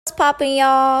What's poppin',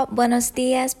 y'all? Buenos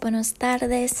dias, buenos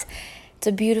tardes. It's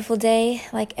a beautiful day,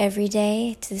 like every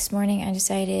day. This morning, I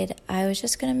decided I was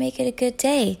just gonna make it a good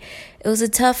day. It was a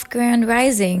tough grand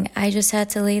rising. I just had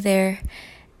to lay there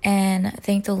and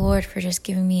thank the Lord for just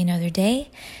giving me another day,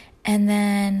 and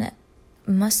then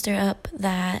muster up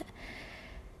that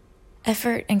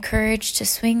effort and courage to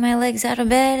swing my legs out of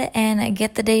bed and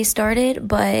get the day started.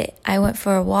 But I went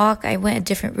for a walk. I went a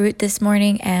different route this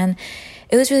morning, and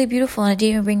it was really beautiful, and I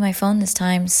didn't even bring my phone this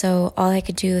time, so all I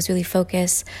could do was really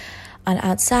focus on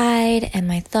outside and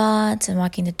my thoughts and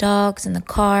walking the dogs and the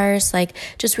cars, like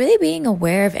just really being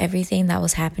aware of everything that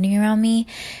was happening around me.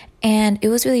 And it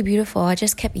was really beautiful. I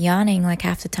just kept yawning like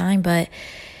half the time, but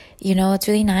you know, it's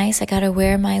really nice. I got to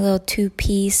wear my little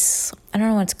two-piece, I don't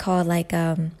know what it's called, like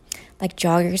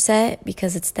jogger set,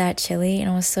 because it's that chilly,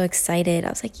 and I was so excited. I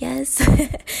was like, yes,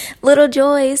 little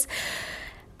joys.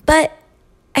 But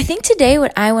I think today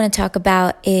what I want to talk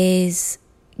about is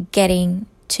getting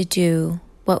to do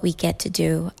what we get to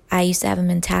do. I used to have a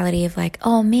mentality of like,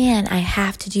 oh man, I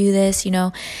have to do this, you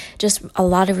know, just a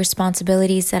lot of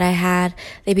responsibilities that I had.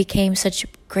 They became such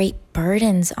great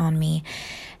burdens on me.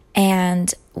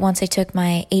 And once I took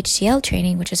my HCL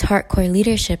training, which is Heart Core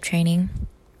Leadership Training,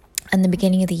 in the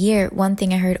beginning of the year, one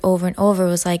thing I heard over and over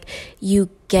was like, you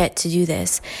get to do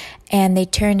this. And they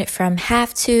turned it from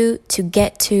have to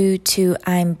get to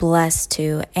I'm blessed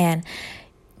to. And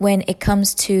when it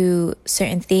comes to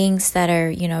certain things that are,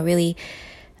 you know, really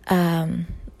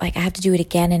like I have to do it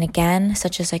again and again,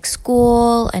 such as like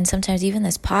school and sometimes even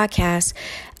this podcast,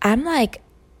 I'm like,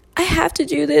 I have to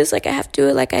do this. Like I have to do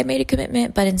it like I made a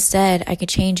commitment. But instead I could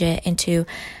change it into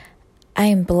I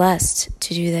am blessed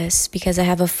to do this because I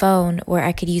have a phone where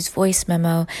I could use voice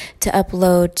memo to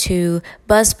upload to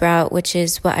Buzzsprout, which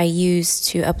is what I use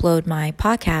to upload my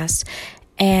podcast.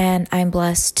 And I'm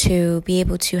blessed to be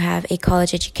able to have a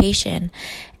college education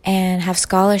and have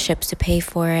scholarships to pay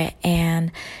for it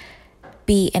and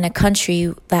be in a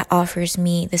country that offers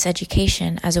me this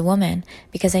education as a woman,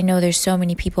 because I know there's so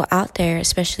many people out there,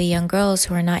 especially young girls,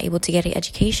 who are not able to get an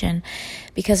education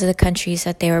because of the countries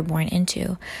that they were born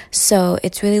into. So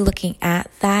it's really looking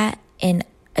at that in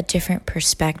a different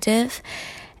perspective.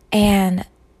 And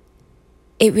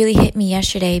it really hit me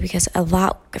yesterday because a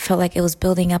lot felt like it was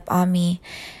building up on me.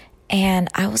 And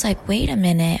I was like, wait a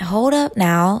minute, hold up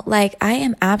now. Like, I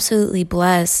am absolutely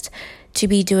blessed to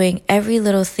be doing every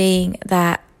little thing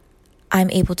that I'm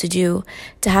able to do,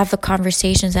 to have the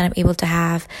conversations that I'm able to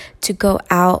have, to go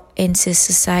out into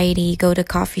society, go to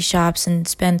coffee shops and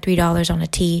spend $3 on a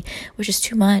tea, which is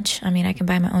too much. I mean, I can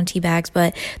buy my own tea bags,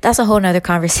 but that's a whole nother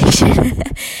conversation.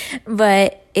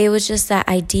 But it was just that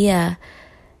idea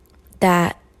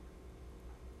that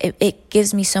it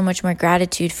gives me so much more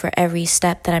gratitude for every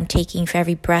step that I'm taking, for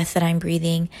every breath that I'm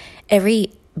breathing,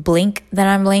 every blink that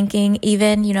I'm blinking,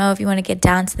 even, you know, if you want to get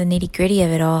down to the nitty-gritty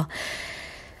of it all.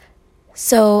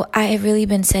 So I have really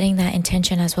been setting that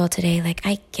intention as well today. Like,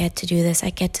 I get to do this. I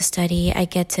get to study. I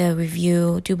get to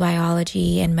review, do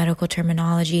biology and medical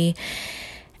terminology.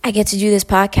 I get to do this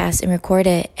podcast and record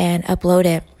it and upload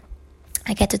it.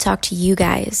 I get to talk to you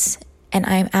guys. And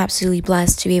I'm absolutely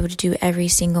blessed to be able to do every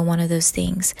single one of those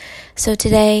things. So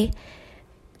today,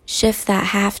 shift that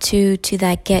have to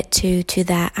that get to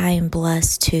that I am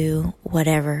blessed to,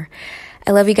 whatever.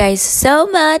 I love you guys so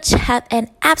much. Have an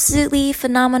absolutely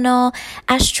phenomenal,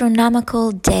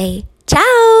 astronomical day.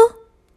 Ciao!